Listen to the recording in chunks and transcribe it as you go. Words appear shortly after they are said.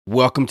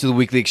Welcome to the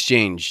Weekly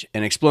Exchange,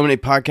 an Explorminate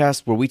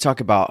podcast where we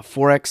talk about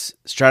Forex,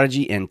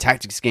 strategy, and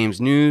tactics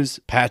games news,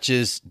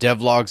 patches,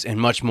 devlogs,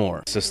 and much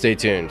more. So stay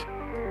tuned.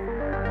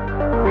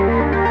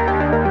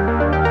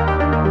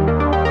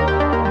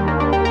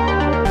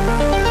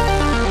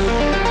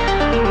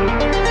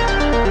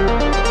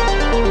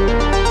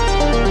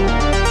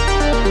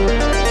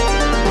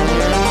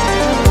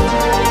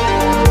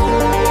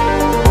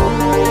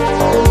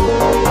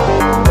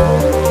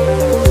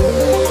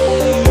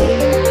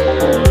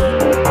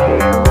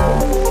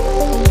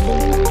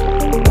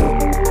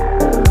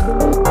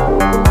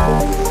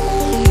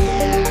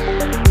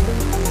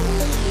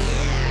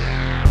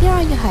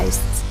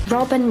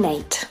 Rob and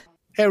Nate.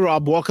 Hey,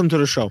 Rob. Welcome to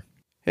the show.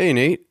 Hey,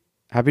 Nate.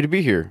 Happy to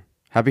be here.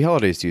 Happy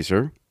holidays to you,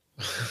 sir.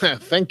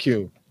 Thank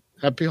you.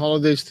 Happy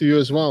holidays to you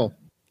as well.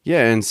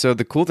 Yeah, and so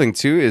the cool thing,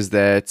 too, is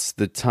that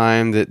the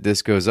time that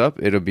this goes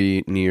up, it'll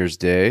be New Year's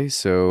Day.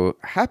 So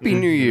happy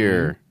New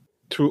Year.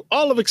 To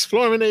all of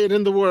Explorminate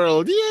in the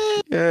world.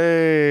 Yay!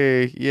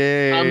 Yay!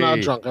 Yay! I'm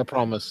not drunk, I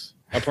promise.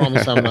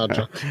 I'm not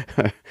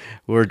drunk.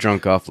 We're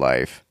drunk off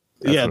life.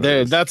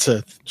 That's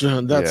it.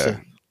 That's it.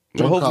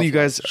 Well, hopefully you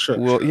guys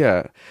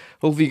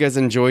hopefully you guys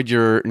enjoyed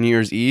your New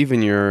Year's Eve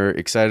and you're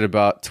excited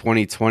about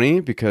 2020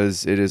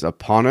 because it is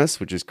upon us,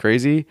 which is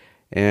crazy.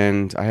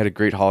 And I had a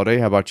great holiday.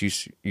 How about you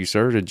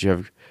sir? Did you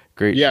have a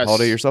great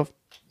holiday yourself?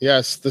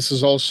 Yes, this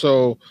is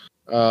also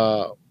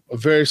a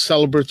very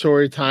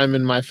celebratory time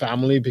in my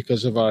family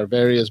because of our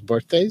various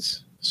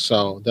birthdays.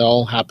 So they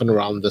all happen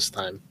around this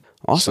time.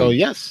 Awesome. So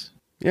yes.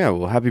 Yeah,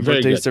 well, happy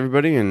birthdays to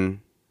everybody and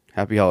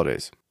happy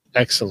holidays.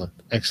 Excellent.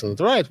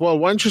 All right. Well,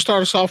 why don't you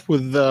start us off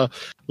with the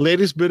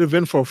latest bit of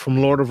info from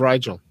Lord of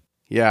Rigel?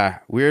 Yeah,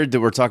 weird that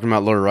we're talking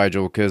about Lord of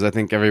Rigel because I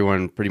think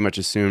everyone pretty much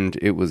assumed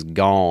it was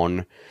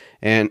gone.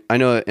 And I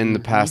know in the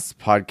past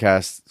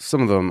podcasts,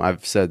 some of them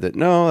I've said that,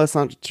 no, that's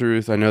not the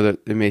truth. I know that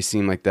it may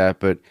seem like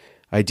that, but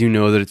I do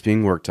know that it's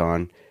being worked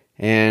on.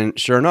 And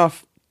sure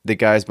enough, the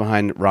guys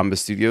behind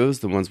Rhombus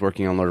Studios, the ones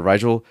working on Lord of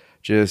Rigel,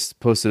 just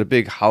posted a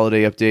big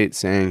holiday update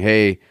saying,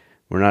 hey,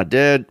 we're not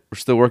dead. We're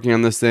still working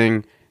on this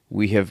thing.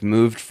 We have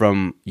moved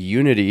from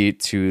Unity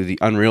to the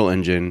Unreal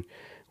Engine,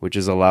 which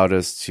has allowed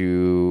us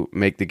to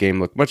make the game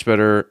look much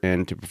better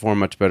and to perform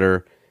much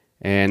better.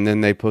 And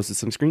then they posted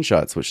some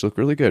screenshots, which look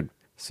really good.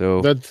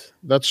 So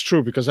that's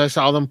true because I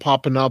saw them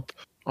popping up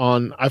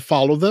I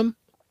follow them.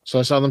 So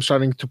I saw them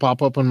starting to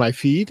pop up on my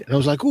feed and I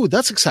was like, ooh,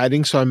 that's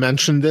exciting. So I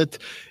mentioned it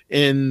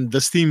in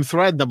the Steam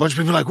thread and a bunch of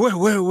people were like,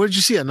 where'd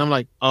you see it? And I'm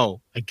like, oh,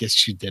 I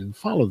guess you didn't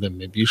follow them.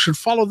 Maybe you should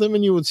follow them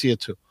and you would see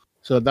it too.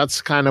 So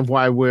that's kind of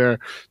why we're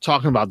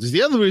talking about this.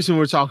 The other reason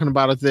we're talking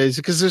about it today is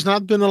because there's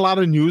not been a lot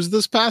of news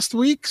this past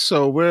week.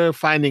 So we're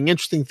finding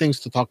interesting things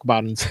to talk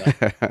about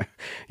instead.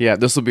 Yeah,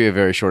 this will be a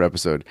very short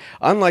episode.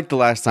 Unlike the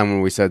last time when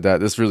we said that,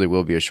 this really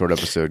will be a short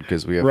episode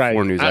because we have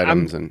 4 news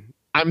items.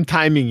 I'm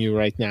timing you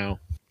right now.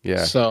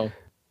 Yeah. So.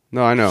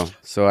 No, I know.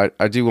 So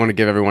I do want to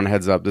give everyone a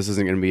heads up. This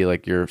isn't going to be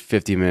like your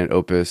 50-minute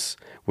opus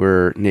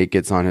where Nate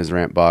gets on his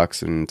rant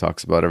box and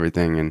talks about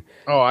everything and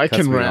I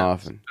cuts can me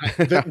rant.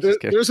 Off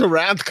There's a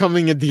rant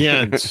coming at the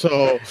end.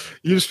 So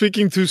you're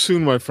speaking too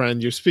soon, my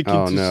friend. You're speaking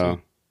too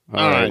soon.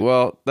 All right.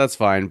 Well, that's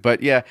fine.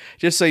 But yeah,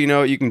 just so you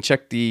know, you can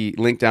check the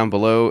link down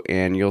below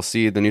and you'll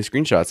see the new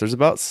screenshots. There's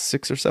about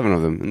 6 or 7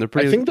 of them, and they're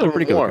pretty. I think there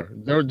pretty were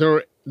good.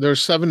 more.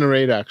 There's 7 or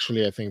 8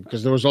 actually. I think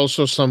because there was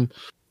also some.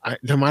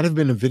 There might have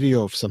been a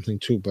video of something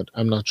too, but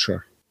I'm not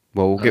sure.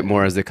 Well, we'll get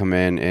more as they come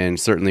in, and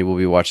certainly we'll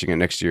be watching it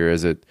next year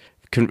as it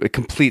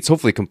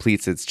hopefully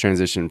completes its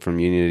transition from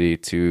Unity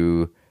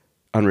to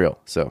Unreal.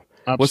 So,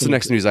 What's the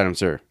next news item,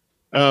 sir?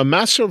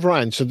 Master of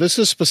Orion. So this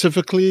is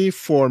specifically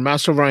for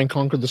Master of Orion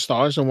Conquer the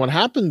Stars. And what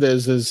happened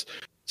is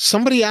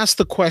somebody asked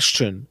the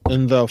question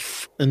in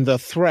the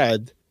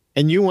thread,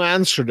 and you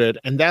answered it,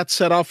 and that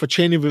set off a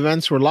chain of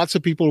events where lots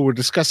of people were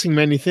discussing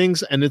many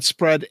things, and it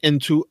spread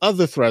into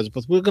other threads.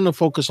 But we're going to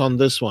focus on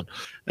this one,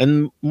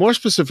 and more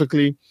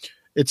specifically,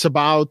 it's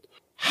about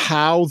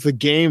how the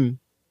game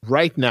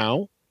right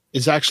now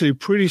is actually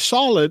pretty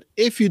solid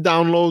if you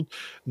download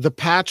the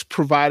patch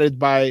provided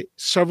by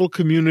several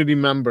community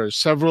members,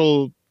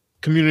 several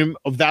community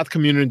of that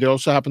community. They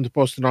also happen to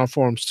post in our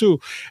forums too.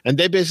 And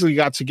they basically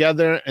got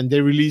together and they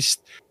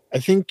released, I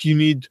think you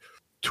need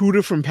 2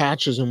 different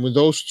patches. And with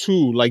those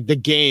 2, like the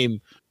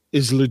game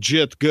is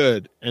legit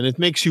good. And it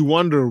makes you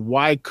wonder,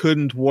 why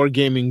couldn't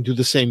Wargaming do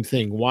the same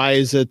thing? Why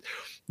is it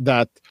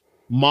that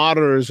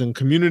modders and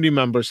community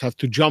members have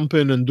to jump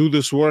in and do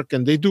this work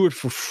and they do it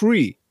for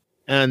free?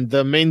 And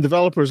the main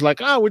developer is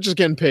like, we're just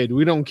getting paid.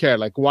 We don't care.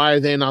 Like, why are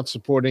they not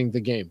supporting the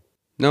game?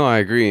 No, I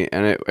agree.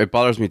 And it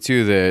bothers me,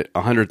 too, that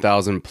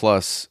 100,000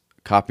 plus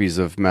copies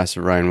of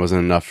Master of Orion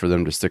wasn't enough for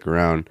them to stick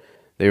around.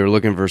 They were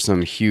looking for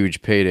some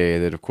huge payday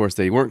that, of course,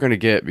 they weren't going to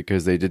get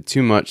because they did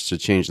too much to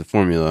change the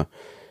formula.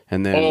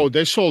 And then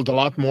they sold a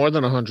lot more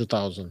than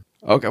 100,000.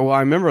 Okay, well, I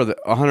remember that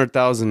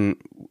 100,000,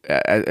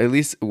 at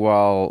least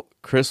while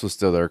Chris was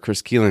still there.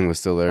 Chris Keeling was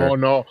still there. Oh,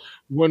 no.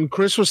 When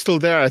Chris was still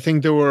there, I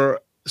think there were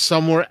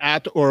somewhere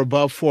at or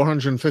above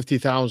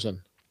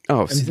 450,000.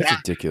 Oh, see, that's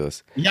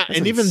ridiculous. Yeah, that's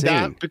and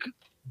insane. even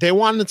they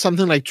wanted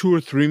something like 2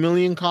 or 3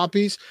 million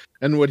copies.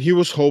 And what he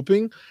was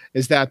hoping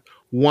is that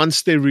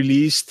once they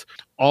released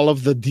all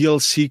of the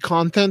DLC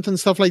content and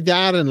stuff like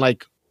that, and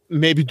like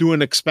maybe do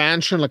an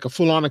expansion, like a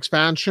full-on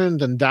expansion,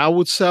 then that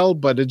would sell.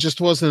 But it just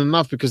wasn't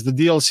enough because the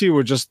DLC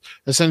were just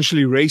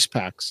essentially race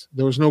packs.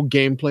 There was no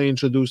gameplay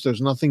introduced.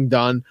 There's nothing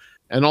done,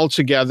 and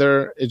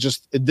altogether, it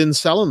didn't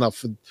sell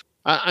enough.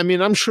 I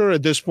mean, I'm sure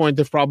at this point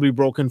they've probably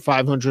broken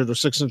 500 or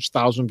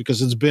 600,000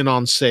 because it's been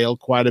on sale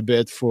quite a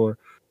bit for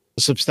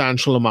a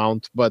substantial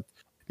amount. But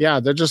yeah,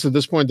 they're just at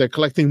this point they're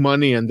collecting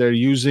money and they're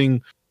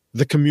using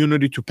the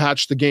community to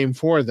patch the game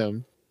for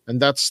them.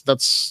 And that's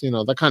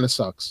that kind of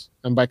sucks.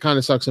 And by kind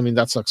of sucks, I mean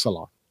that sucks a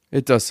lot.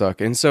 It does suck.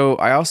 And so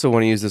I also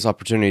want to use this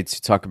opportunity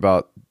to talk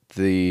about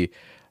the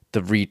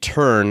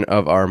return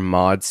of our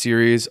mod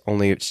series,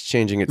 only it's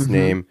changing its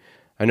name.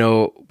 I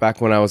know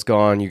back when I was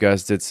gone, you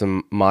guys did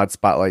some mod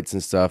spotlights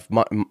and stuff.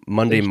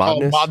 Monday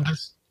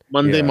Madness?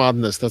 Monday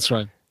Madness, that's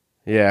right.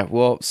 Yeah,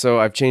 well, so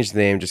I've changed the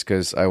name just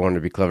because I wanted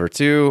to be clever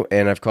too,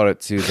 and I've called it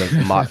to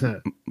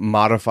the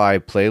Modify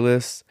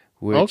playlist,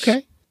 which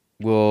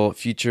will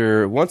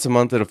feature, once a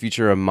month, it'll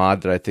feature a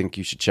mod that I think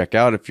you should check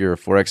out if you're a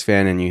 4X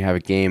fan and you have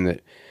a game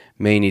that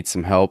may need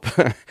some help,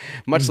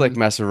 much like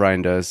Master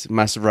Ryan does.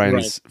 Master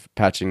Ryan's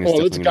patching is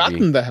definitely it's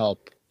gotten the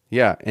help.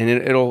 Yeah, and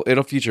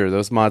it'll feature,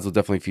 those mods will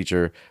definitely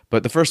feature.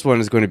 But the first one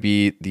is going to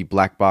be the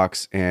Black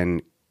Box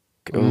and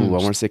I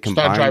want to say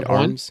Combined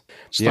Arms.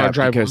 Star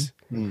Drive because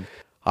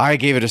I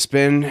gave it a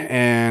spin,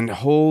 and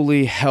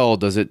holy hell,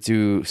 does it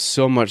do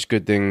so much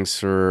good things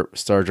for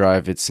Star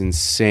Drive. It's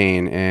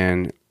insane.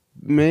 And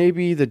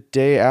maybe the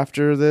day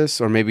after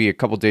this, or maybe a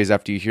couple days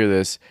after you hear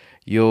this,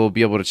 you'll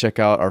be able to check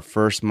out our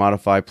first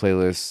Modify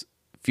playlist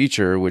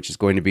feature, which is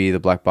going to be the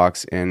Black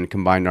Box and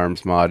Combined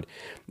Arms mod.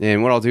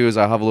 And what I'll do is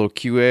I'll have a little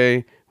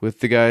QA with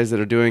the guys that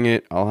are doing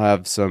it. I'll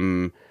have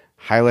some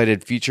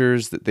highlighted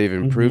features that they've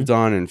improved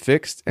on and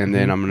fixed, and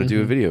then I'm going to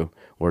do a video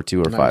or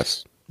 2 or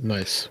 5.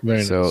 Nice. Very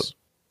nice. So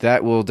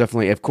that will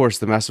definitely, of course,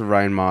 the Master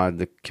Ryan mod,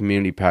 the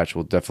community patch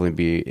will definitely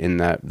be in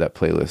that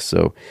playlist.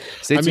 So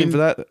stay tuned for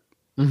that.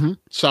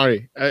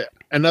 Sorry.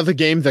 Another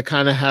game that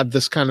kind of had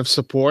this kind of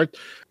support,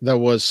 that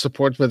was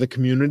support by the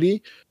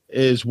community,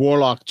 is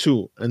Warlock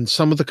 2. And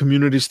some of the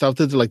community stuff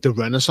did, like the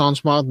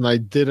Renaissance mod, and I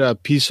did a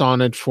piece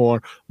on it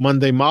for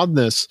Monday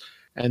Madness,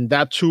 and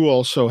that too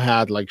also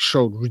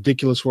showed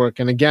ridiculous work.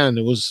 And again,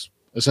 it was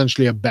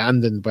essentially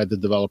abandoned by the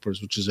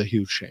developers, which is a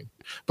huge shame.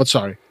 But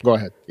sorry, go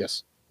ahead.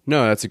 Yes.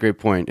 No, that's a great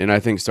point. And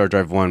I think Star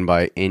Drive 1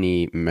 by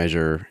any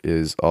measure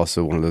is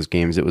also one of those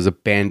games. It was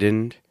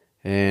abandoned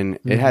and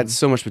it had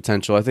so much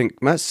potential. I think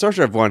Star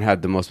Drive 1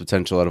 had the most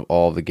potential out of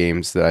all of the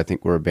games that I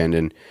think were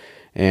abandoned.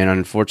 And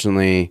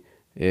unfortunately,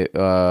 it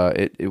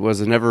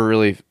was never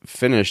really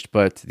finished,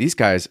 but these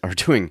guys are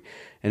doing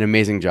an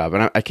amazing job.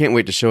 And I can't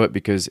wait to show it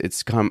because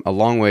it's come a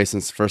long way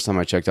since the first time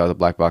I checked out the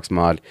Black Box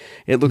mod.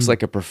 It looks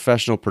like a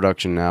professional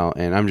production now.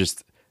 And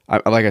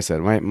like I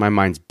said, my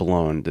mind's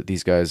blown that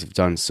these guys have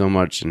done so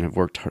much and have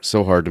worked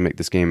so hard to make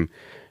this game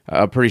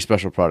a pretty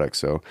special product.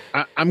 So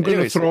I'm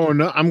going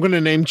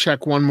to name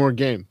check one more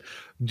game.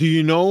 Do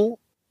you know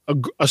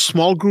a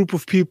small group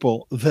of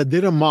people that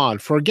did a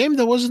mod for a game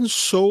that wasn't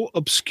so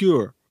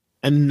obscure,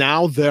 and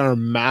now they're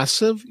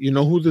massive? You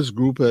know who this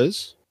group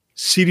is?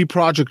 CD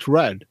Projekt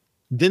Red.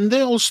 Didn't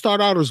they all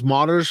start out as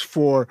modders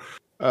for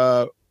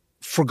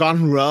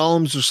Forgotten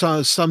Realms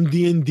or some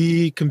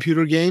D&D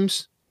computer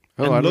games?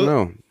 Oh, I don't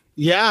know.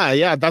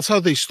 Yeah, that's how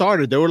they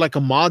started. They were like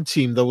a mod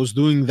team that was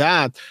doing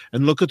that,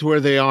 and look at where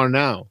they are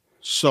now.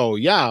 So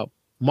yeah,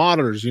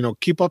 modders,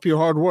 keep up your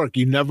hard work.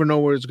 You never know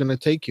where it's going to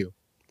take you.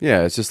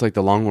 Yeah, it's just like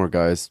the Long War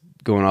guys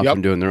going off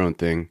and doing their own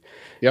thing.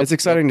 It's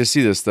exciting to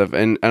see this stuff,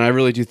 and I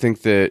really do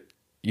think that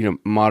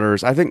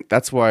modders. I think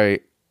that's why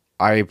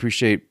I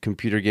appreciate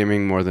computer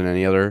gaming more than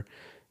any other,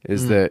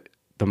 is that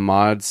the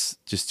mods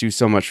just do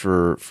so much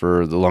for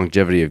the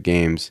longevity of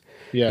games.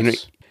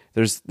 Yes.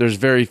 There's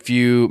very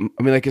few.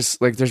 I mean,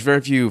 there's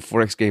very few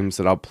 4X games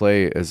that I'll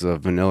play as a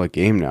vanilla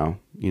game now.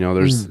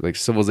 There's like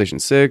Civilization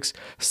 6,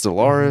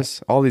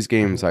 Stellaris, all these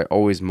games I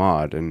always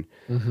mod, and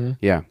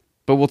yeah.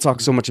 But we'll talk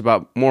so much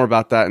more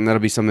about that, and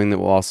that'll be something that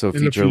will also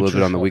feature a little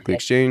bit on the weekly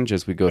exchange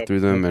as we go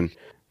through them and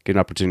get an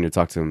opportunity to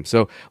talk to them.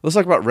 So let's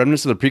talk about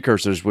Remnants of the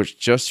Precursors, which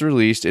just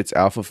released its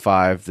Alpha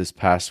 5 this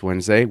past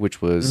Wednesday,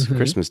 which was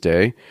Christmas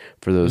Day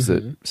for those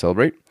that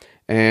celebrate,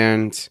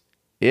 and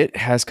it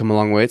has come a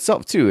long way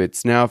itself too.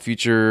 It's now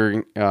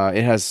featuring,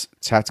 it has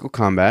tactical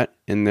combat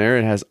in there.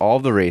 It has all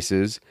the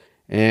races,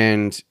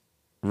 and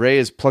Ray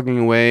is plugging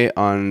away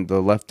on the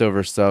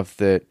leftover stuff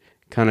that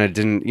kind of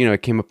didn't,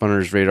 it came up under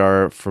his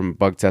radar from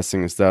bug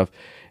testing and stuff.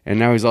 And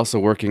now he's also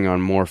working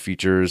on more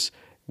features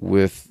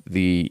with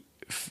the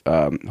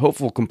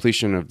hopeful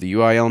completion of the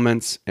UI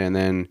elements. And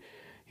then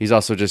he's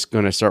also just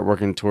going to start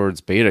working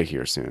towards beta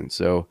here soon.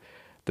 So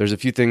there's a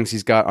few things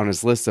he's got on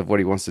his list of what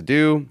he wants to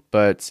do,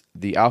 but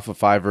the Alpha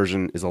 5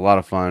 version is a lot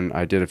of fun.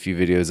 I did a few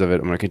videos of it.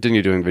 I'm going to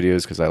continue doing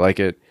videos because I like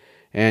it.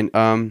 And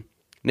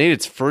Nate,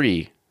 it's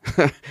free.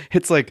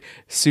 It's like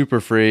super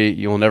free.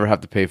 You'll never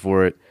have to pay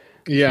for it.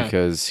 Yeah.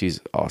 Because he's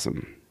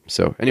awesome.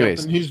 So, Yep,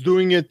 anyways, and he's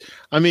doing it.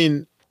 I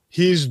mean,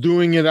 he's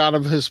doing it out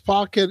of his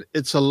pocket.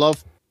 It's a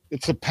love.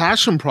 It's a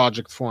passion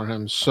project for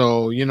him.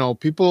 So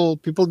people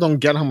don't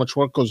get how much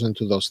work goes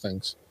into those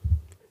things.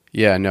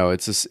 yeah, no,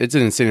 it's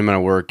an insane amount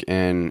of work,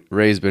 and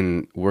Ray's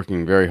been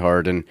working very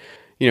hard. And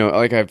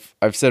like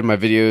I've said in my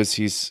videos,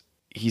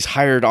 he's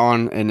hired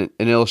on an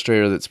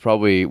illustrator that's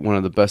probably one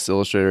of the best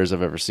illustrators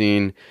I've ever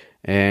seen,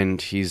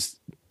 and he's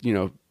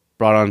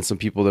brought on some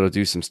people that'll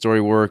do some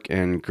story work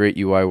and great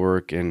UI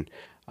work, and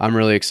I'm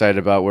really excited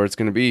about where it's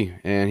going to be.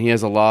 And he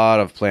has a lot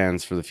of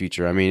plans for the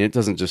future. I mean, it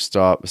doesn't just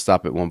stop at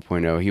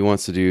 1.0. He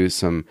wants to do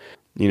some,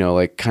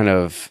 like kind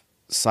of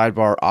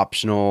sidebar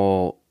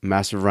optional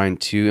Master of Rhine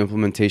 2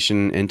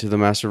 implementation into the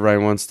Master of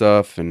Rhine 1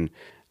 stuff, and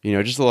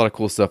just a lot of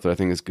cool stuff that I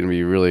think is going to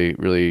be really,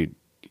 really,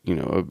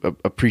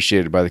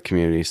 appreciated by the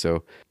community.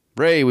 So,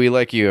 Ray, we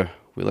like you.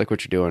 We like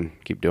what you're doing.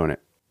 Keep doing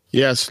it.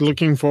 Yes,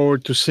 looking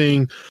forward to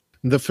seeing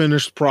the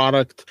finished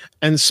product.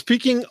 And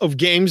speaking of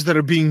games that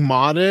are being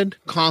modded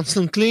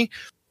constantly,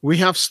 we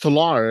have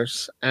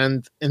Stellaris,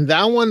 and in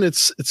that one,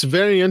 it's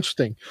very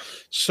interesting.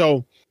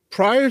 So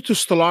prior to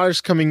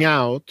Stellaris coming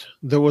out,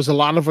 there was a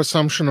lot of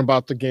assumption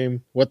about the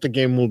game, what the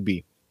game will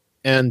be.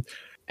 And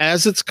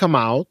since it's come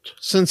out,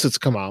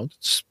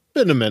 it's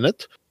been a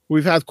minute.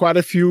 We've had quite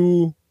a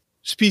few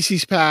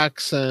species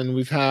packs, and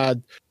we've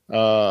had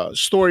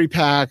story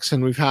packs,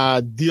 and we've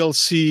had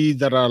DLC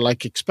that are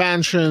like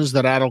expansions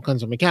that add all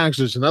kinds of mechanics.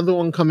 There's another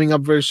one coming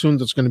up very soon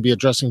that's going to be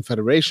addressing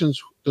federations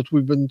that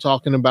we've been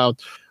talking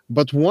about.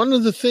 But one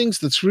of the things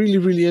that's really,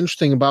 really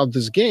interesting about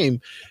this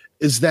game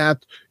is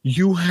that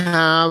you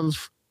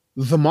have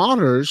the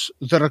modders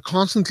that are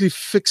constantly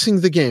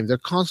fixing the game. They're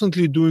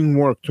constantly doing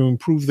work to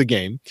improve the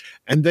game.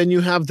 And then you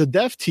have the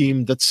dev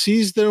team that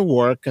sees their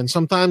work, and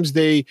sometimes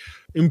they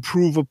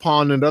improve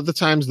upon it. Other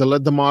times they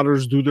let the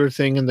modders do their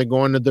thing and they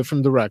go in a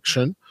different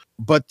direction.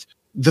 But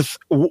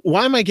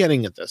why am I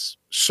getting at this?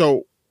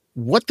 So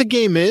what the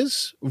game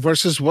is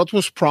versus what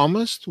was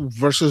promised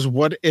versus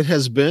what it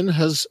has been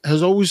has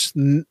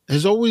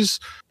always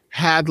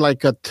had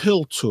like a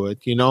tilt to it,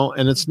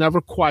 and it's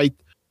never quite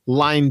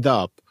lined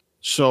up.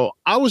 So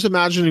I was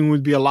imagining it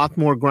would be a lot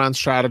more grand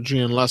strategy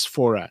and less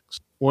 4X,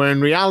 where in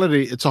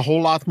reality, it's a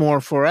whole lot more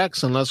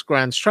 4X and less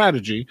grand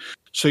strategy.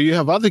 So you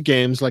have other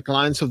games like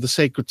Alliance of the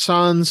Sacred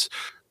Sons.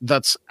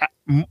 That's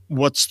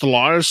what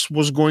Stellaris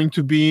was going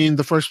to be in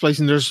the first place.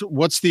 And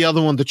what's the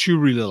other one that you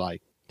really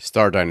like?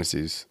 Star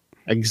Dynasties.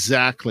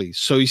 Exactly.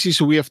 So you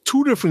see, we have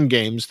two different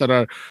games that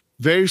are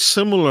very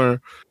similar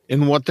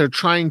in what they're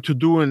trying to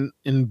do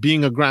in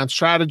being a grand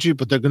strategy,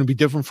 but they're going to be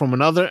different from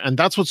another. And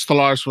that's what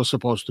Stellaris was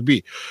supposed to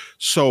be.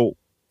 So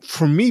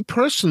for me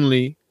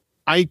personally,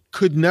 I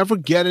could never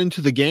get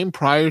into the game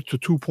prior to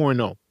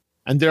 2.0.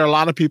 And there are a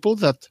lot of people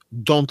that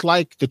don't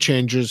like the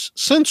changes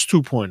since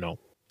 2.0.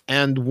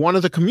 And one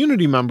of the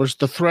community members,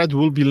 the thread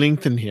will be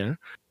linked in here,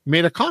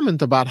 made a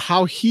comment about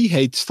how he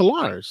hates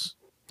Stellaris.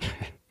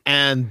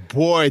 And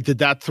boy, did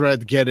that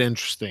thread get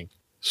interesting.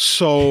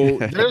 So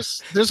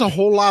there's a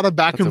whole lot of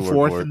back and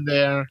forth in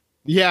there.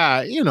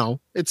 Yeah,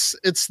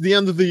 it's the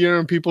end of the year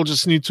and people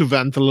just need to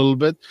vent a little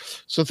bit.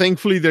 So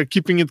thankfully they're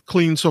keeping it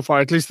clean so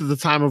far, at least at the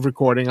time of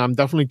recording. I'm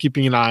definitely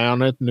keeping an eye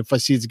on it. And if I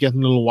see it's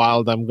getting a little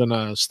wild, I'm going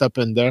to step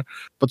in there.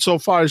 But so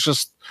far it's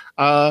just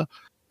a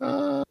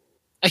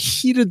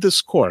heated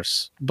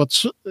discourse.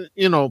 But,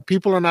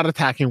 people are not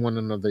attacking one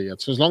another yet.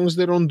 So as long as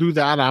they don't do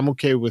that, I'm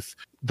okay with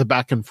the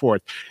back and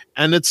forth.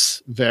 And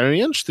it's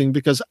very interesting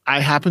because I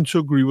happen to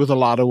agree with a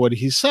lot of what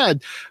he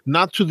said,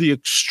 not to the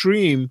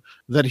extreme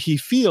that he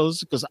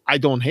feels, because I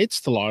don't hate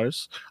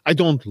Stellaris. I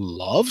don't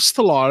love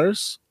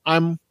Stellaris.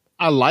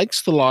 I like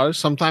Stellaris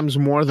sometimes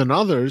more than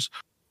others,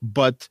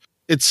 but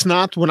it's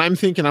not when I'm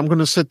thinking I'm going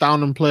to sit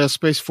down and play a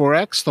Space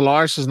 4X,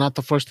 Stellaris is not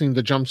the first thing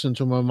that jumps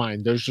into my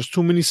mind. There's just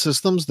too many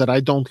systems that I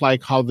don't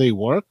like how they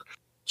work.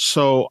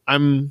 So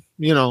I'm,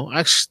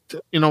 actually,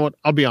 what?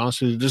 I'll be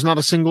honest with you. There's not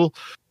a single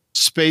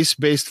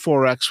space-based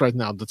 4X right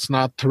now that's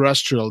not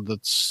terrestrial,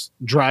 that's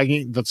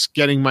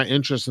getting my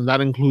interest, and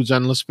that includes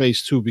Endless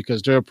Space 2,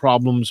 because there are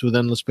problems with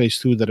Endless Space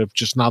 2 that have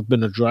just not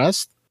been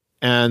addressed.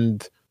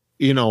 And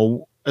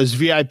as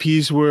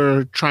VIPs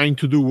we're trying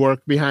to do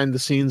work behind the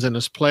scenes, and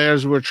as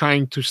players we're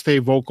trying to stay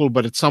vocal,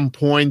 but at some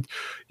point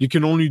you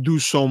can only do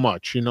so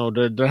much.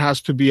 There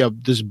has to be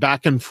this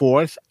back and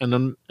forth,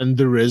 and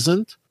there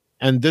isn't.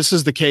 And this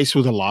is the case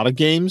with a lot of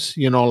games,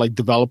 like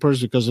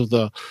developers, because of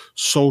the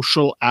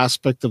social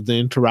aspect of the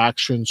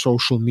interaction,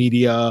 social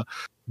media,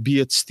 be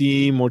it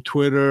Steam or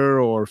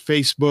Twitter or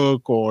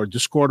Facebook or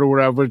Discord or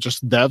wherever,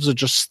 just devs are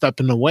just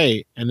stepping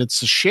away. And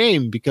it's a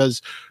shame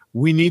because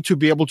we need to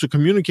be able to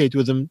communicate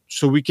with them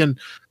so we can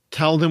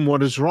tell them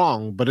what is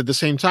wrong. But at the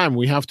same time,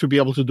 we have to be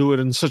able to do it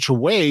in such a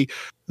way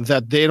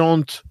that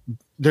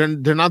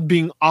they're not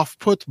being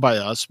off-put by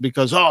us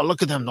because, oh,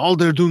 look at them. All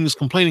they're doing is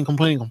complaining.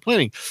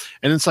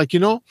 And it's like,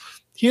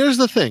 here's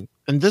the thing.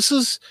 And this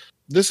is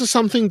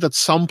something that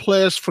some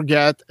players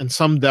forget and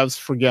some devs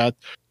forget.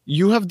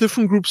 you have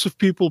different groups of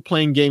people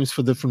playing games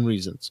for different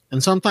reasons.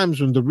 And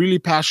sometimes when the really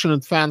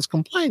passionate fans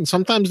complain,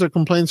 sometimes their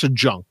complaints are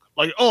junk.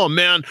 Like, oh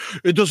man,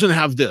 it doesn't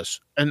have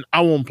this and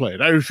I won't play it.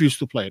 I refuse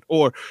to play it.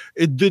 Or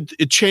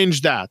it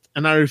changed that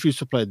and I refuse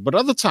to play it. But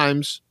other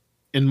times,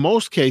 in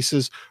most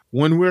cases,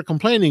 when we're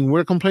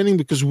complaining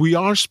because we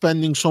are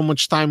spending so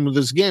much time with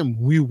this game.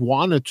 We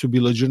want it to be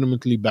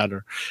legitimately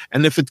better.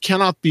 And if it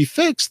cannot be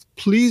fixed,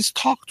 please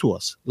talk to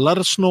us. Let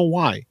us know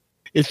why.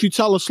 If you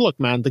tell us, look,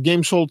 man, the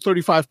game sold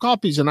 35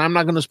 copies and I'm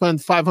not going to spend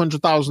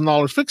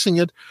 $500,000 fixing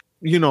it,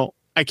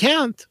 I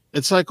can't.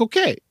 It's like,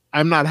 okay,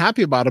 I'm not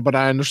happy about it, but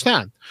I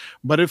understand.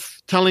 But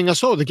if telling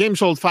us, oh, the game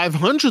sold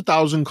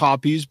 500,000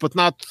 copies, but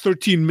not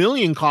 13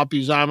 million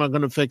copies, I'm not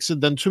going to fix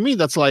it, then to me,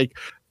 that's like,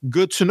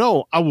 good to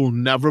know. I will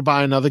never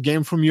buy another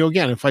game from you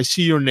again. If I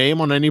see your name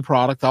on any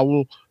product, I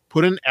will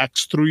put an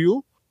X through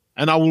you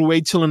and I will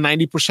wait till a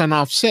 90%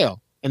 off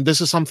sale. And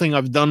this is something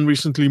I've done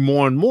recently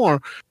more and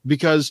more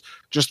because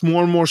just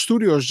more and more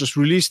studios just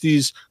release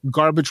these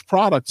garbage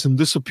products and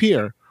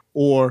disappear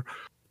or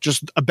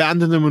just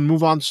abandon them and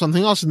move on to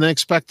something else. And they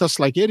expect us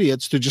like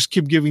idiots to just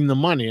keep giving them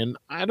money. And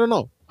I don't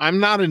know. I'm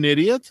not an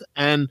idiot.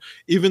 And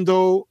even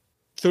though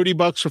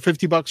 $30 or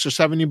 $50 or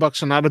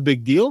 $70 are not a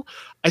big deal,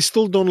 I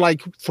still don't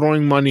like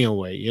throwing money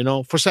away.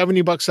 For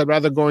 $70, I'd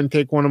rather go and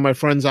take one of my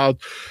friends out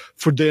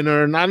for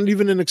dinner, not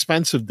even an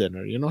expensive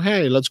dinner.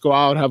 Hey, let's go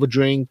out, have a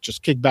drink,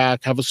 just kick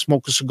back,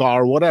 smoke a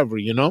cigar, whatever,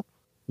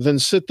 than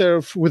sit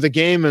there with a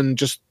game and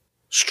just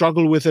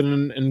struggle with it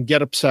and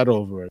get upset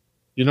over it.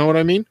 You know what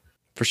I mean?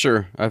 For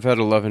sure. I've had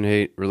a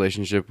love-and-hate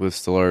relationship with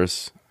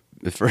Stellaris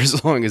for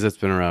as long as it's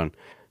been around.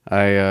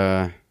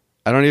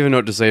 I don't even know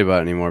what to say about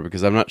it anymore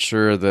because I'm not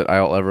sure that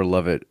I'll ever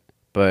love it,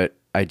 but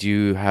I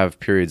do have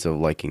periods of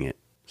liking it.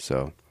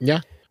 So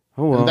yeah.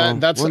 Oh well.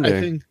 And I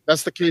think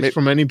that's the case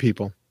for many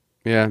people.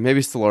 Yeah,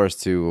 maybe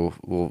Stellaris 2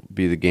 will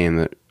be the game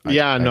that.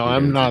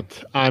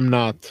 I'm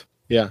not.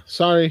 Yeah,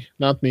 sorry,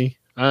 not me.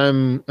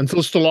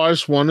 Until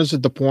Stellaris 1 is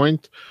at the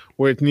point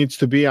where it needs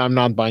to be. I'm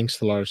not buying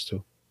Stellaris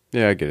 2.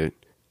 Yeah, I get it.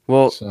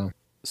 Well,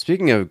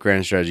 speaking of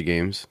grand strategy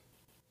games.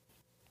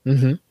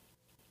 Mm-hmm.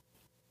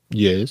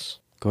 Yes.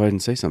 Go ahead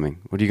and say something.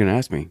 What are you going to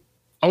ask me?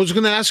 I was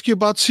going to ask you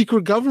about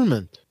Secret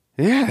Government.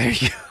 Yeah, there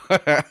you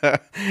go.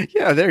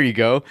 Yeah, there you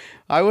go.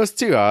 I was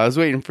too. I was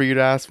waiting for you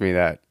to ask me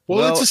that.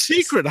 Well, it's a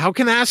secret. How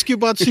can I ask you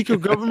about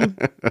Secret Government?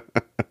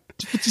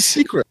 It's a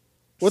secret.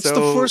 What's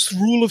the first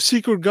rule of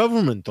Secret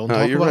Government? Don't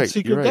talk about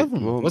Secret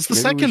Government. Well, what's the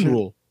second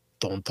rule?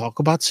 Don't talk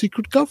about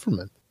Secret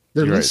Government.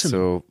 They're listening.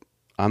 So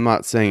I'm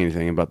not saying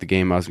anything about the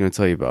game I was going to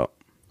tell you about.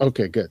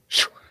 Okay, good.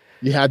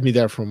 You had me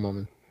there for a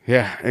moment.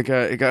 Yeah, it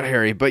got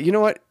hairy. But you know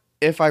what?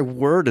 If I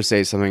were to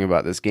say something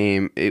about this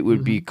game, it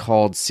would be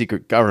called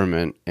Secret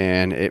Government,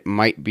 and it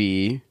might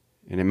be,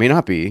 and it may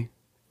not be,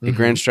 a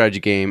grand strategy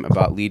game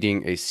about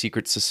leading a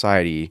secret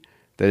society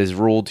that has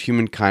ruled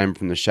humankind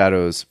from the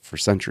shadows for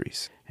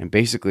centuries. And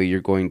basically, you're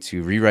going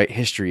to rewrite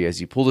history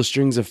as you pull the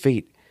strings of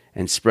fate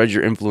and spread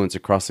your influence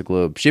across the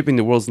globe, shaping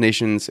the world's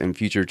nations and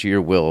future to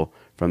your will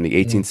from the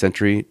 18th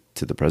century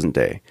to the present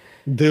day.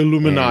 The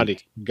Illuminati.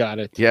 Got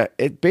it. Yeah,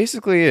 it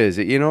basically is.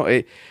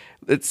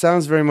 It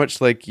sounds very much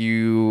like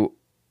you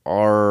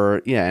are,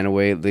 in a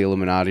way, the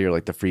Illuminati or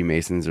like the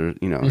Freemasons or,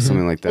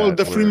 something like that. Well,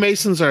 the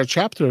Freemasons are a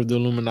chapter of the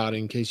Illuminati,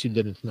 in case you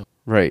didn't know.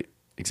 Right,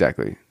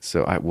 exactly.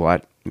 So I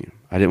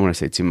didn't want to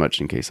say too much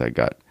in case I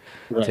got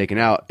taken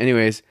out.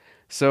 Anyways,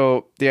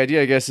 so the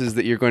idea, I guess, is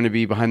that you're going to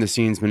be behind the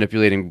scenes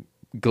manipulating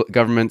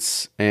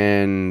governments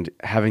and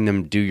having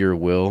them do your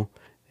will.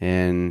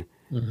 And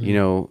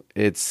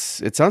it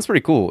sounds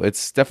pretty cool.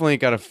 It's definitely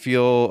got a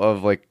feel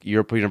of like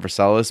Europa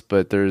Universalis,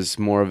 but there's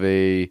more of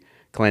a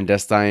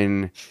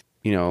clandestine,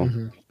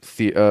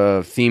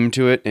 theme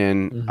to it,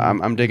 and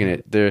I'm digging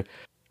it. The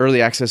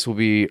early access will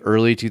be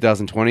early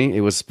 2020. It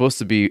was supposed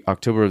to be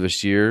October of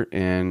this year,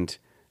 and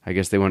I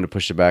guess they wanted to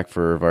push it back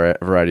for a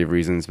variety of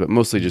reasons, but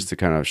mostly just to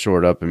kind of shore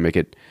it up and make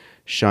it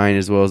shine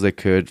as well as they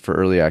could for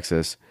early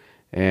access.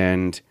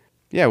 And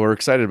yeah, we're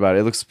excited about it.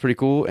 It looks pretty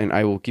cool, and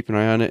I will keep an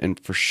eye on it. And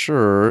for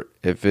sure,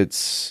 if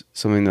it's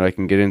something that I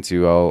can get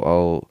into,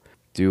 I'll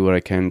do what I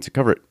can to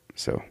cover it.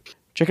 So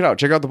check it out.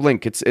 Check out the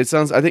Blink. I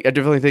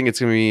definitely think it's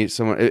going to be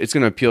it's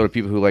going to appeal to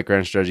people who like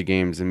grand strategy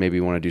games and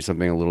maybe want to do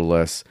something a little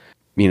less,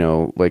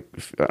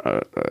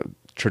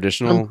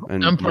 traditional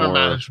and Empire more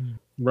management.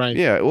 Right.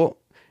 Yeah. Well,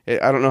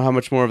 I don't know how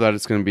much more of that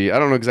it's going to be. I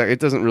don't know exactly. It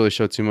doesn't really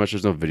show too much.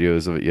 There's no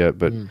videos of it yet,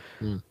 but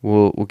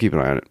we'll keep an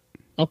eye on it.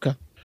 Okay.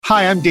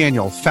 Hi, I'm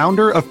Daniel,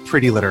 founder of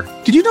Pretty Litter.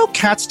 Did you know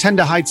cats tend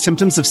to hide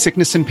symptoms of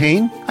sickness and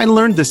pain? I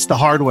learned this the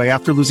hard way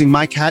after losing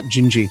my cat,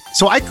 Gingy.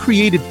 So I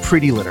created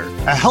Pretty Litter,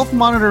 a health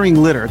monitoring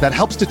litter that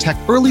helps detect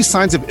early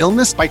signs of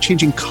illness by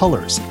changing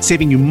colors,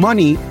 saving you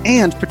money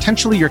and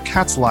potentially your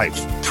cat's life.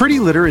 Pretty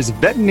Litter is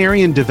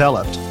veterinarian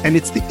developed, and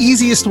it's the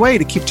easiest way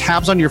to keep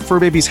tabs on your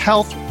fur baby's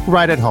health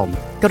right at home.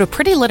 Go to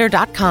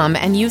prettylitter.com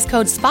and use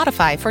code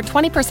SPOTIFY for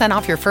 20%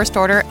 off your first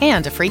order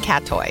and a free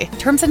cat toy.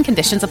 Terms and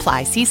conditions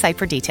apply. See site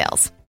for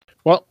details.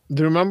 Well,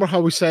 do you remember how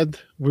we said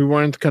we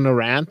weren't going to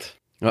rant?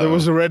 Uh-oh. There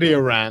was already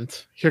a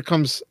rant. Here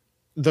comes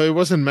though it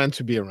wasn't meant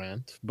to be a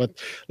rant,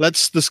 but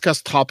let's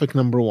discuss topic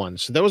number one.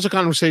 So there was a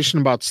conversation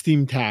about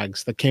Steam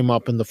tags that came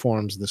up in the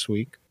forums this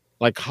week.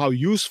 Like, how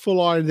useful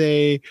are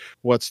they?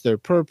 What's their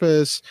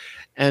purpose?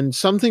 And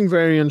something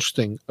very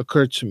interesting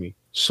occurred to me.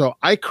 So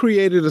I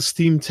created a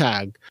Steam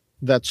tag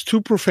that's two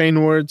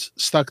profane words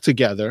stuck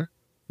together,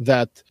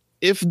 that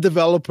if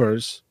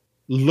developers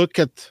look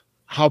at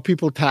how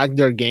people tag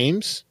their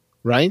games,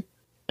 right,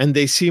 and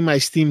they see my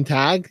Steam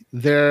tag,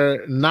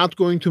 they're not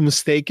going to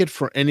mistake it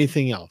for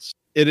anything else.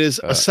 It is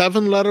a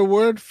 7-letter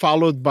word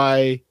followed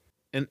by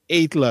an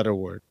 8-letter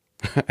word.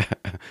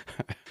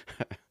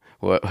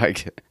 What?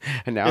 Like,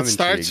 now I'm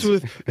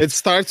intrigued. It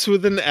starts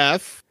with an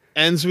F,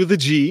 ends with a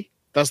G.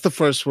 That's the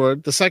first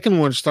word. The second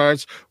one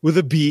starts with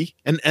a B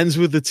and ends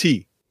with a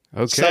T.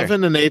 Okay.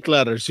 7 and 8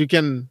 letters. You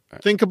can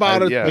think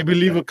about it. Yeah. Maybe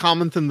leave a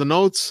comment in the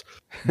notes.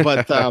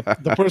 But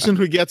the person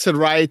who gets it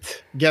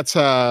right gets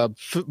a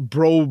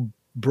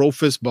bro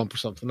fist bump or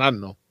something. I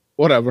don't know.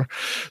 Whatever.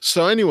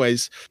 So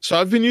anyways,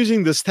 I've been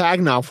using this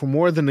tag now for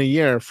more than a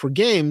year for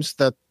games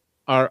that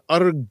are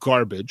utter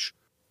garbage,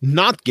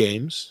 not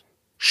games,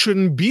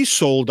 shouldn't be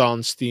sold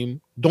on Steam,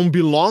 don't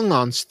belong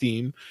on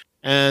Steam.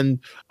 And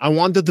I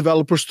want the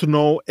developers to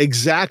know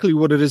exactly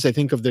what it is I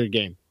think of their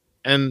game.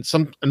 And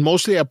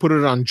mostly I put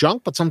it on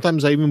junk, but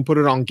sometimes I even put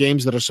it on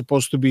games that are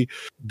supposed to be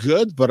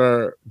good, but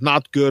are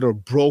not good or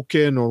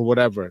broken or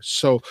whatever.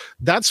 So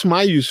that's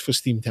my use for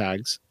Steam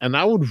tags. And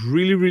I would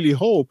really, really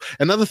hope.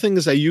 Another thing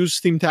is I use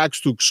Steam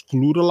tags to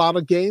exclude a lot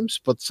of games,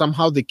 but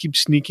somehow they keep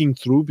sneaking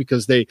through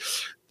because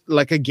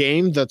like a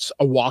game that's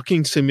a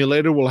walking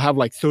simulator will have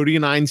like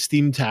 39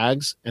 Steam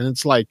tags. And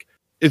it's like,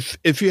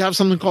 if you have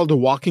something called a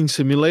walking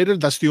simulator,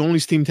 that's the only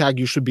Steam tag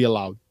you should be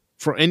allowed.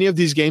 For any of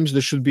these games,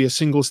 there should be a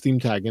single Steam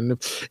tag. And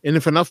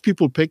if enough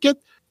people pick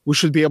it, we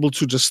should be able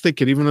to just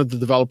stick it, even if the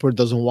developer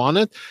doesn't want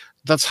it.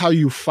 That's how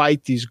you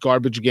fight these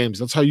garbage games.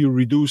 That's how you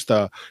reduce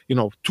the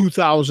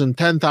 2,000,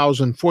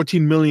 10,000,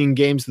 14 million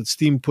games that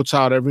Steam puts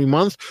out every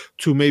month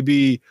to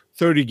maybe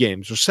 30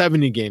 games or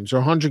 70 games or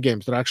 100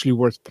 games that are actually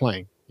worth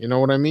playing. You know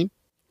what I mean?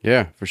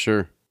 Yeah, for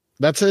sure.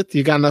 That's it?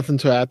 You got nothing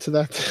to add to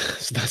that?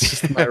 So that's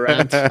just my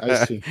rant.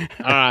 I see.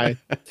 All right.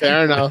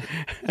 Fair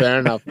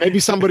enough. Maybe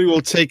somebody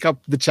will take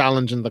up the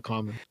challenge in the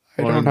comments.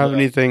 I don't have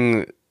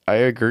anything. I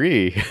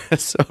agree.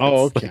 So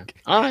okay.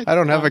 Like, all right. I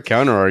don't have a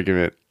counter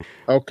argument.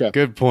 Okay.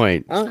 Good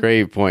point. Right.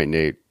 Great point,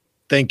 Nate.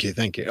 Thank you.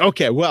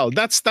 Okay, well,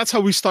 that's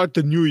how we start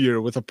the new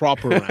year, with a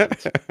proper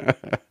rant.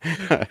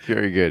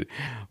 Very good.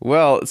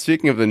 Well,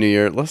 speaking of the new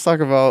year, let's talk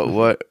about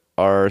what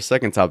our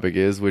second topic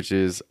is, which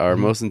is our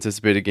most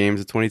anticipated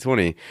games of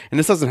 2020. And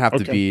this doesn't have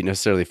to be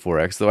necessarily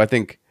 4X, though I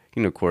think,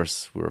 of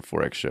course, we're a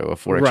 4X show, a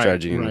 4X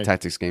strategy and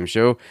tactics game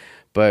show.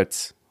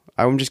 But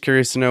I'm just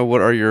curious to know,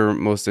 what are your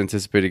most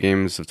anticipated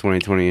games of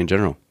 2020 in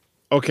general?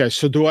 Okay,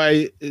 so do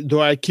I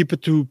keep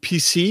it to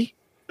PC?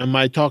 Am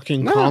I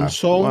talking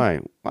console?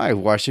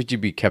 Why should you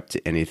be kept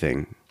to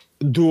anything?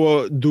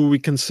 Do we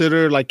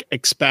consider like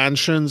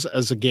expansions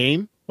as a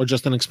game or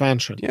just an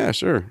expansion? Yeah,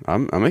 sure.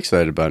 I'm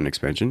excited about an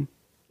expansion.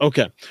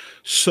 Okay,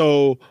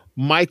 so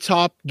my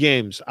top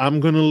games, I'm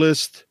going to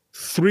list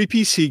 3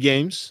 PC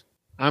games.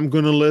 I'm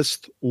going to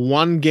list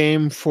 1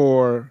 game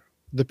for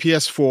the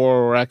PS4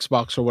 or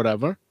Xbox or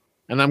whatever.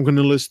 And I'm going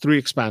to list 3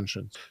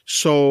 expansions.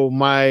 So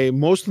my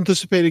most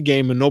anticipated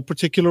game in no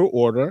particular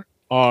order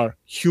are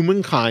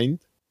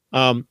Humankind,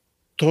 Total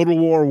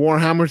War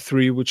Warhammer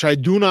 3, which I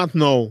do not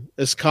know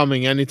is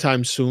coming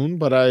anytime soon,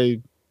 but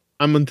I'm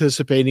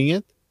anticipating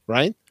it,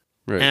 right?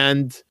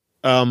 And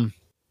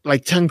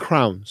like 10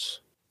 Crowns.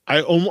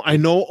 I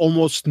know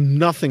almost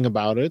nothing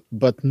about it,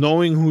 but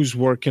knowing who's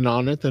working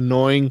on it and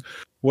knowing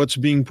what's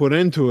being put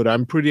into it,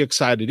 I'm pretty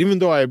excited, even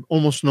though I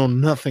almost know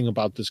nothing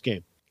about this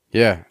game.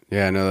 Yeah,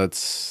 no,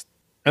 that's...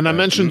 And I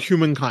mentioned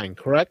Humankind,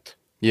 correct?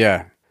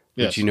 Yeah,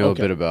 yes, which you know a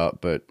bit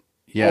about, but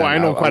yeah. Oh, I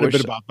know quite a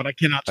bit about, but I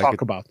cannot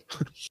talk about.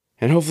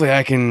 And hopefully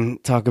I can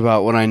talk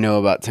about what I know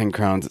about 10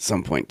 Crowns at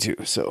some point too,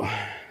 so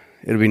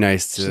it'll be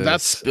nice to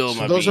spill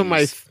my beans. Those are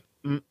my...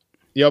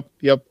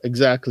 Yep,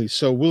 exactly.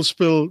 So we'll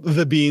spill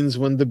the beans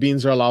when the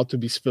beans are allowed to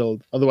be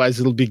spilled. Otherwise,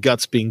 it'll be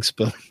guts being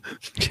spilled.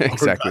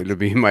 Exactly. It'll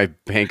be my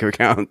bank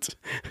account.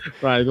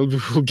 Right. We'll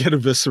get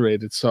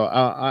eviscerated. So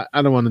I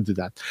don't want to do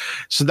that.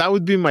 So that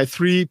would be my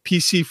 3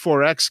 PC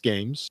 4X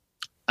games.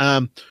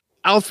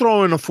 I'll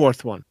throw in a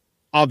 4th one.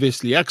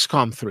 Obviously,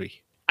 XCOM 3.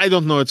 I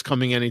don't know it's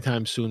coming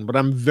anytime soon, but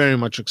I'm very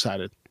much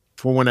excited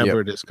for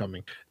whenever it is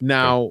coming.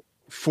 Now,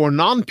 for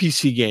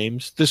non-PC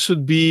games, this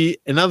would be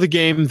another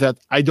game that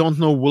I don't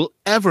know will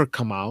ever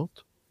come out,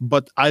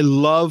 but I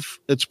love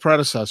its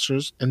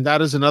predecessors, and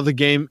that is another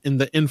game in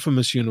the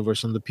Infamous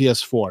universe on the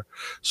PS4.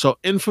 So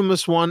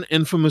Infamous 1,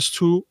 Infamous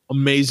 2,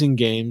 amazing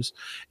games.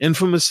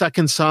 Infamous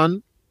Second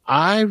Son,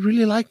 I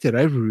really liked it.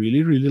 I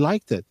really, really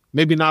liked it.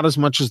 Maybe not as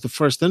much as the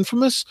first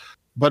Infamous,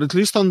 but at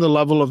least on the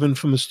level of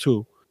Infamous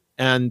 2.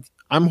 And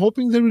I'm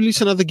hoping they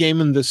release another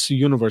game in this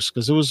universe,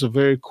 because it was a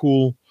very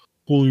cool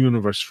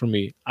universe for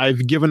me.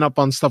 I've given up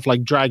on stuff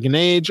like Dragon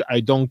Age. I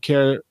don't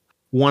care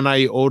one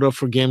iota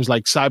for games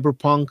like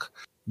Cyberpunk,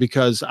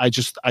 because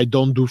I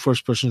don't do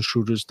first person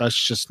shooters. That's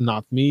just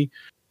not me.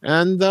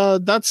 And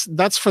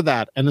that's for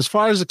that. And as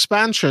far as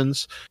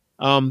expansions,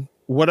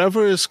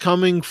 whatever is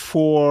coming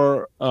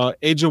for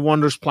Age of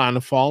Wonders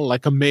Planetfall,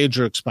 like a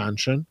major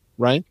expansion,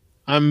 right?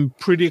 I'm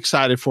pretty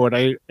excited for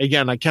it.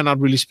 I cannot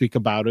really speak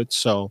about it,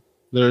 so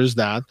there is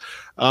that.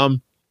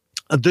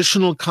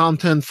 Additional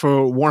content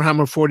for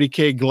Warhammer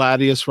 40K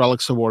Gladius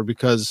Relics of War,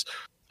 because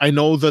I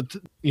know that,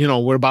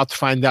 we're about to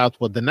find out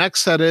what the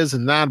next set is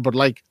and that, but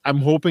like, I'm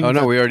hoping. Oh,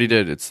 no, we already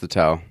did. It's the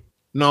Tau.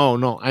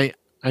 No, I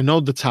know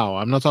the Tau.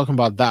 I'm not talking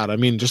about that. I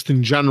mean, just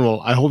in general,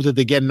 I hope that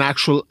they get an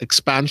actual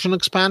expansion.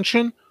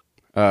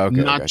 Okay.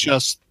 Not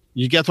just,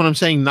 you get what I'm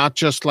saying? Not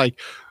just like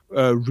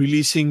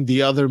releasing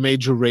the other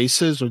major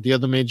races or the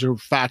other major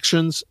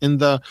factions in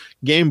the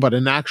game, but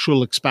an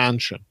actual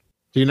expansion.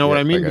 Do you know what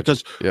I mean?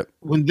 Because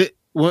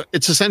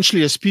it's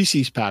essentially a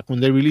species pack.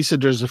 When they release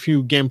it, there's a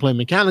few gameplay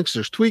mechanics,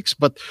 there's tweaks,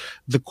 but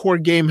the core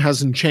game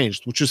hasn't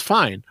changed, which is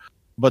fine.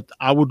 But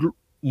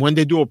when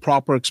they do a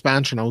proper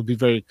expansion, I would be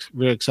very,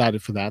 very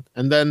excited for that.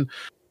 And then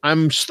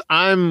I'm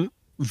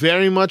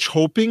very much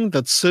hoping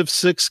that Civ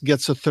 6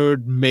 gets a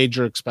third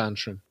major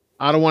expansion.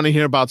 I don't want to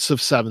hear about Civ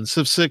 7.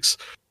 Civ 6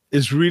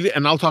 is really,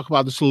 and I'll talk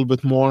about this a little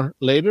bit more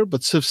later,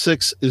 but Civ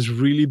 6 has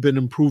really been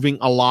improving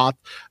a lot.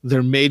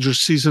 Their major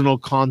seasonal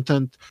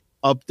content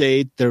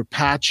update, their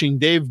patching,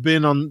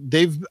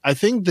 I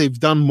think they've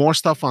done more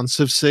stuff on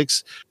Civ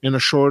 6 in a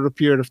shorter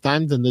period of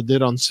time than they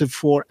did on Civ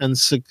 4 and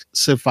Civ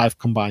 5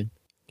 combined.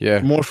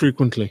 Yeah. More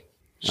frequently.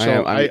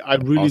 So I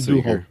really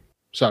do hope.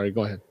 Sorry,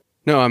 go ahead.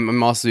 No,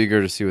 I'm also eager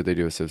to see what they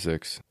do with Civ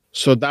 6.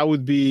 So that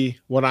would be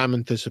what I'm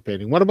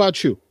anticipating. What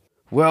about you?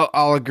 Well,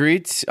 I'll agree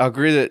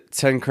that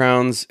 10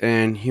 Crowns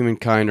and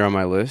Humankind are on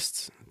my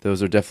list.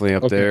 Those are definitely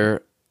up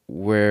there.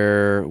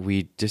 Where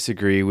we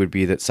disagree would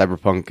be that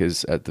Cyberpunk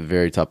is at the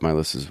very top of my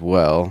list as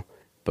well.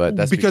 But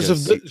that's because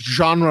of the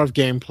genre of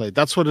gameplay.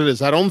 That's what it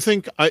is. I don't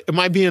think it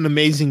might be an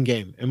amazing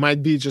game. It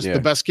might be just the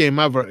best game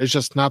ever. It's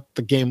just not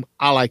the game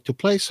I like to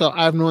play. So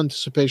I have no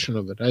anticipation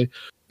of it.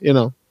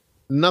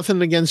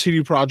 Nothing against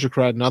CD Projekt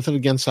Red, nothing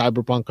against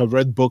Cyberpunk. I've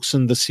read books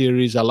in the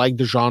series. I like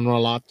the genre a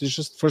lot. It's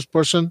just first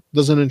person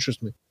doesn't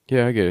interest me.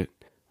 Yeah, I get it.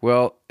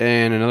 Well,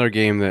 and another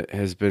game that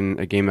has been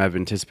a game I've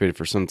anticipated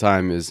for some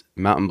time is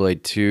Mountain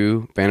Blade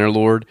 2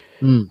 Bannerlord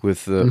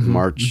with the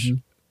March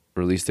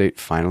release date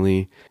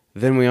finally.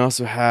 Then we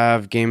also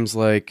have games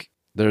like,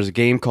 there's a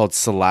game called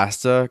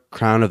Solasta,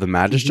 Crown of the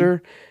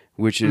Magister,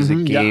 which is a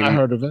game. Yeah, I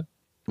heard of it.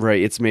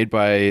 Right. It's made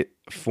by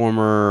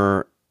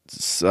former,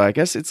 I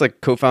guess it's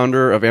like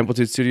co-founder of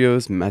Amplitude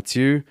Studios,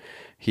 Mathieu.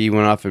 He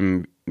went off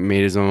and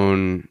made his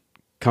own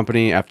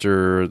company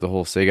after the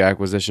whole Sega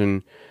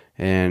acquisition.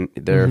 And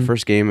their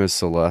first game is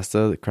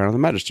Solasta, the Crown of the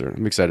Magister.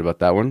 I'm excited about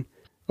that one.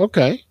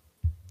 Okay.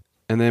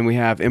 And then we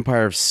have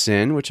Empire of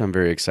Sin, which I'm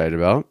very excited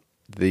about.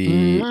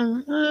 I'm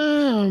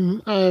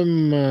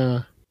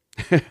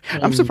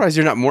surprised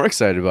you're not more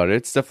excited about it.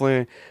 It's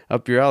definitely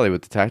up your alley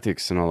with the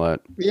tactics and all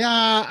that.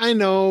 Yeah, I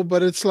know,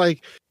 but it's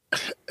like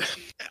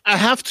I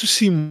have to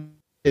see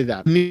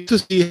that. I need to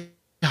see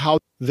how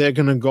they're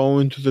going to go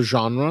into the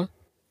genre,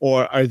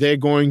 or are they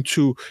going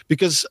to?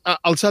 Because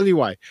I'll tell you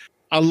why.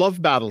 I love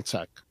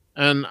BattleTech,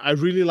 and I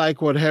really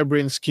like what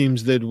Harebrained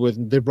Schemes did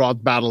when they brought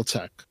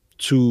BattleTech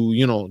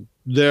to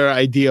their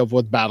idea of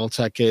what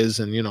BattleTech is,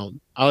 and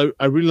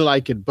I really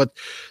like it. But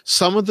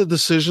some of the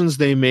decisions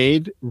they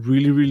made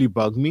really, really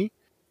bug me.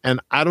 And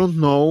I don't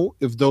know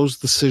if those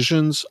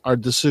decisions are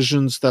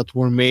decisions that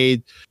were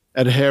made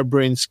at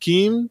Harebrained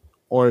Scheme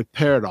or at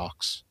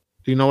Paradox.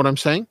 Do you know what I'm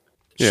saying?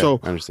 Yeah, so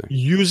I understand.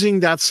 Using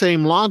that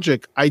same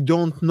logic, I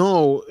don't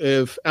know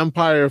if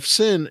Empire of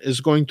Sin is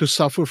going to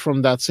suffer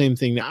from that same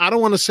thing. Now, I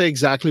don't want to say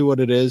exactly what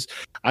it is.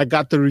 I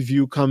got the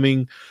review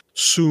coming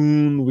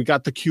soon. We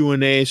got the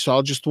Q&A, so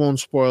I just won't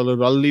spoil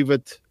it. I'll leave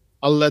it.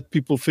 I'll let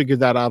people figure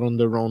that out on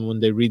their own when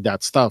they read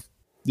that stuff.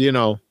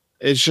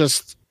 It's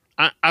just,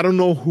 I don't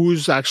know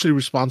who's actually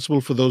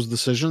responsible for those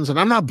decisions. And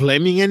I'm not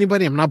blaming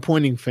anybody. I'm not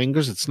pointing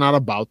fingers. It's not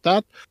about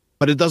that.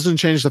 But it doesn't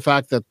change the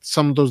fact that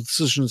some of those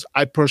decisions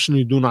I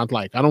personally do not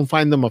like. I don't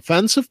find them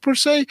offensive per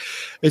se.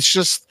 It's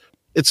just,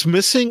 it's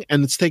missing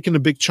and it's taking a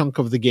big chunk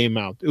of the game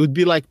out. It would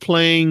be like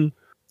playing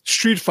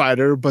Street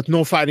Fighter, but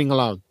no fighting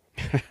allowed.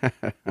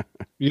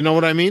 You know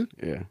what I mean?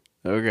 Yeah.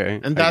 Okay.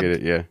 And I get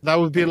it. Yeah. That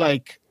would be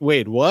like,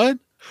 wait, what?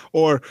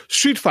 Or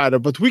Street Fighter,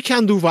 but we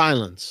can't do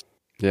violence.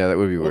 Yeah, that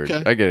would be weird.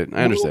 Okay. I get it.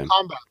 I understand. No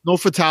combat, no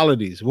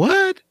fatalities.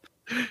 What?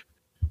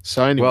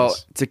 So anyways. Well,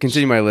 to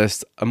continue my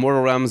list,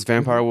 Immortal Realms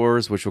Vampire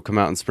Wars, which will come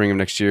out in spring of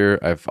next year.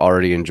 I've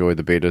already enjoyed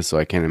the beta, so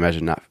I can't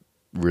imagine not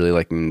really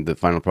liking the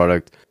final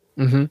product.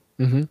 And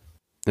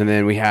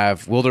then we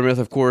have Wildermyth,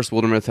 of course.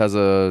 Wildermyth has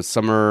a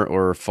summer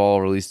or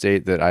fall release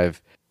date that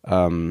I've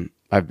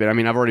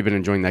already been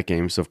enjoying that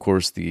game, so of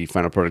course the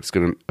final product is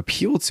going to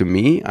appeal to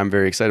me. I'm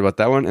very excited about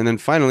that one. And then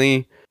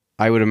finally,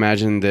 I would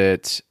imagine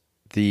that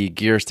the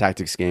Gears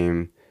Tactics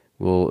game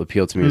will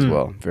appeal to me as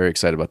well. Very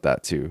excited about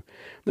that too.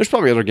 There's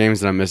probably other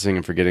games that I'm missing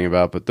and forgetting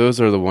about, but those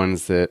are the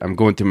ones that I'm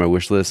going through my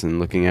wish list and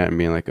looking at and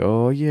being like,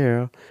 oh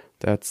yeah,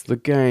 that's the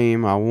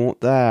game. I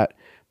want that.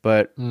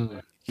 But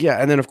yeah,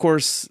 and then of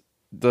course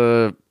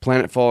the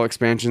Planetfall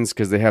expansions,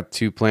 because they have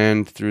 2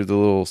 planned through the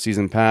little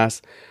season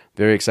pass.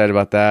 Very excited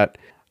about that.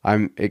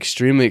 I'm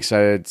extremely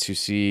excited to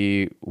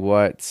see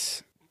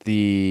what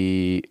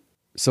the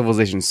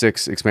Civilization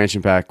 6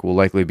 expansion pack will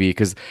likely be,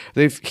 because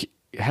they've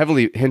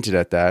heavily hinted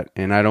at that,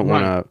 and I don't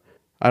want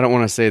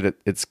to say that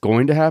it's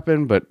going to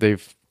happen, but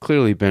they've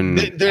clearly been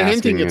they're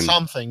hinting at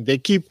something.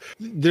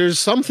 There's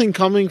something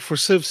coming for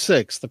Civ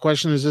 6. The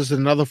question is it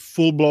another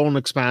full-blown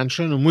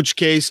expansion? In which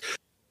case,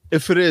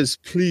 if it is,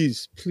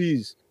 please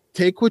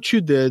take what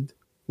you did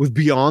with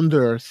Beyond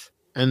Earth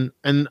and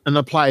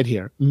apply it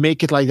here.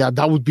 Make it like that.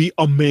 That would be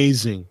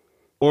amazing.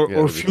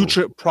 Or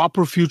future cool.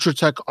 Proper future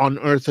tech on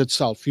Earth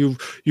itself.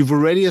 You've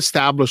already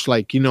established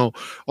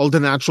all the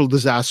natural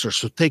disasters.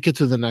 So take it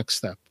to the next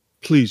step.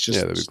 Please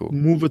just cool.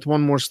 Move it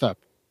one more step.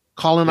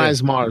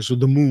 Colonize Mars or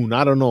the moon.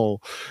 I don't know.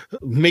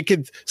 Make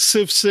it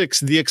Civ 6,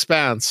 The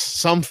Expanse,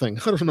 something.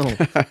 I don't know.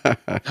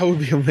 That would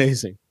be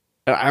amazing.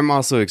 I'm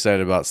also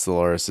excited about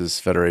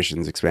Stellaris'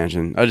 Federation's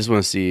expansion. I just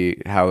want to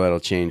see how that'll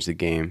change the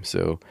game.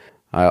 So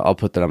I'll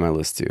put that on my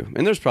list too.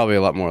 And there's probably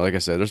a lot more. Like I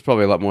said, there's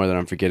probably a lot more that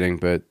I'm forgetting,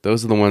 but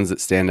those are the ones that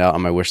stand out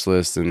on my wish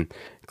list. And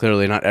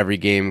clearly not every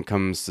game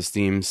comes to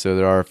Steam. So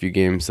there are a few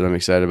games that I'm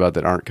excited about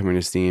that aren't coming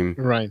to Steam.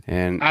 Right.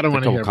 And I don't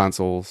want to hear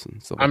consoles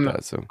and stuff like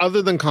that. So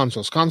other than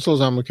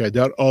consoles I'm okay.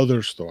 There are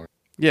other stores.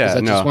 Yeah,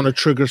 I just want to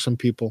trigger some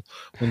people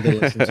when they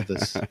listen to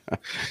this.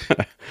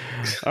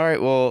 All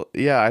right, well,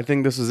 yeah, I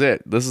think this was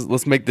it.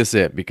 Let's make this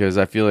it, because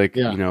I feel like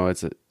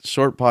it's a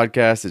short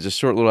podcast. It's a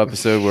short little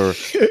episode where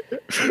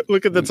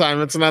look at the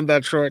time; it's not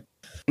that short.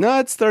 No,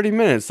 it's 30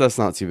 minutes. That's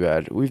not too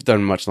bad. We've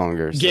done much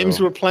longer. Games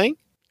we're playing?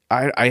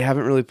 I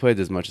haven't really played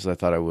as much as I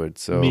thought I would.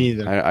 So me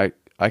either.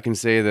 I can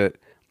say that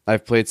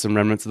I've played some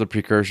remnants of the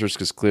precursors,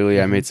 because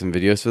clearly I made some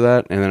videos for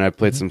that, and then I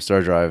played some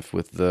Star Drive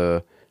with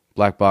the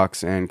Black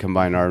Box and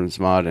Combined Arms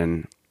mod,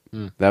 and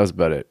that was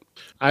about it.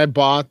 I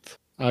bought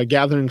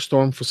Gathering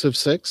Storm for Civ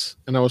 6,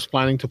 and I was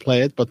planning to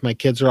play it, but my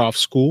kids are off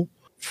school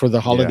for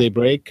the holiday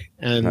break,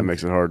 and that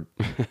makes it hard.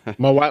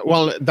 My wife,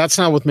 well, that's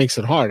not what makes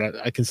it hard.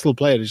 I can still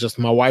play it. It's just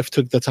my wife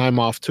took the time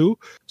off too,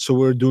 so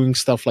we're doing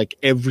stuff like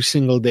every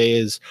single day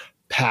is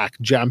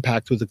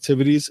jam-packed with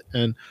activities,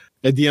 and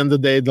at the end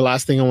of the day, the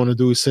last thing I want to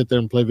do is sit there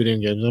and play video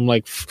games. I'm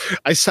like,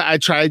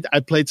 I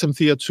played some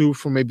Thea 2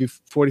 for maybe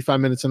 45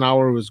 minutes, an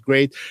hour. It was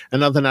great.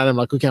 And other than that, I'm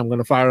like, okay, I'm going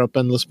to fire up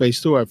Endless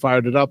Space 2. I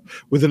fired it up.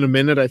 Within a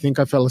minute, I think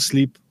I fell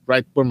asleep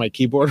right where my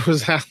keyboard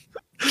was at.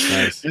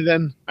 Nice. And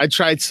then I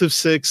tried Civ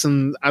 6,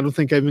 and I don't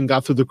think I even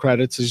got through the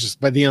credits. It's just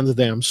by the end of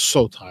the day, I'm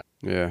so tired.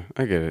 Yeah,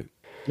 I get it.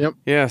 Yep.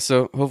 Yeah,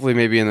 so hopefully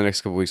maybe in the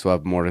next couple of weeks we'll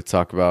have more to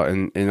talk about.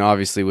 And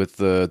obviously with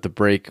the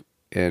break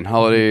and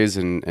holidays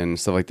and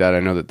stuff like that,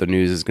 I know that the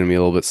news is going to be a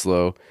little bit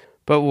slow,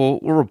 but we'll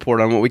report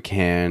on what we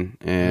can,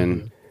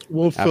 and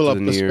we'll fill up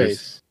the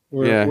space.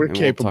 We're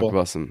capable. We'll talk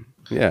about some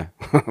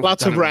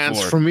lots of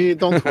rants for me.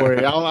 Don't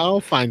worry, I'll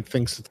find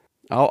things.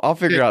 I'll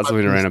figure out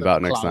something to rant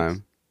about next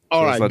time.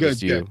 All right, good.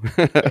 Good.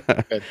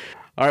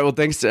 All right, well,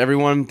 thanks to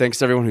everyone. Thanks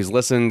to everyone who's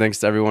listened. Thanks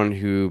to everyone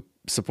who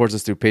supports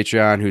us through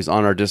Patreon, who's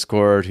on our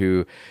Discord,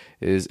 who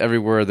is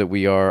everywhere that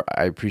we are.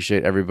 I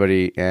appreciate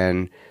everybody,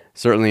 and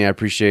certainly I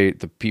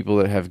appreciate the people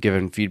that have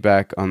given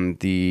feedback on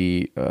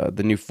the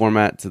new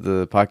format to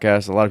the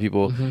podcast. A lot of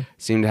people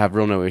seem to have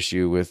no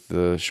issue with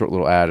the short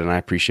little ad, and I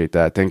appreciate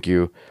that. Thank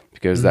you,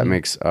 because that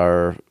makes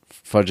our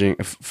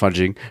budgeting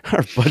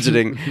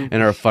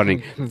and our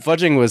funding.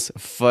 Fudging was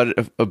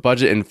a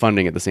budget and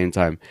funding at the same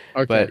time.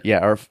 Okay. But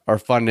yeah, our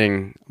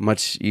funding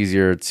much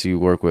easier to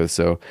work with.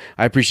 So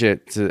I appreciate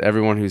it to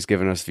everyone who's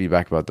given us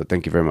feedback about that.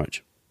 Thank you very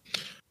much.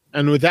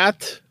 And with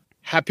that,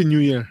 Happy New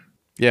Year.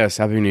 Yes,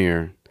 Happy New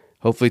Year.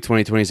 Hopefully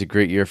 2020 is a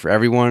great year for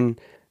everyone,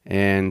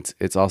 and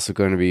it's also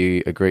going to be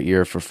a great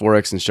year for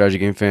Forex and strategy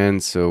game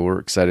fans. So we're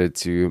excited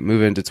to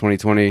move into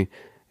 2020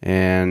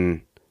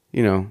 and,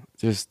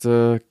 just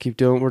keep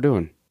doing what we're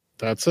doing.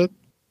 That's it.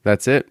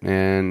 That's it.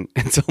 And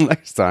until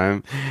next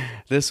time,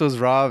 this was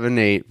Rob and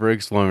Nate for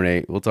Explore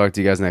Nate. We'll talk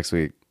to you guys next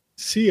week.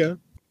 See ya.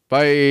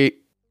 Bye.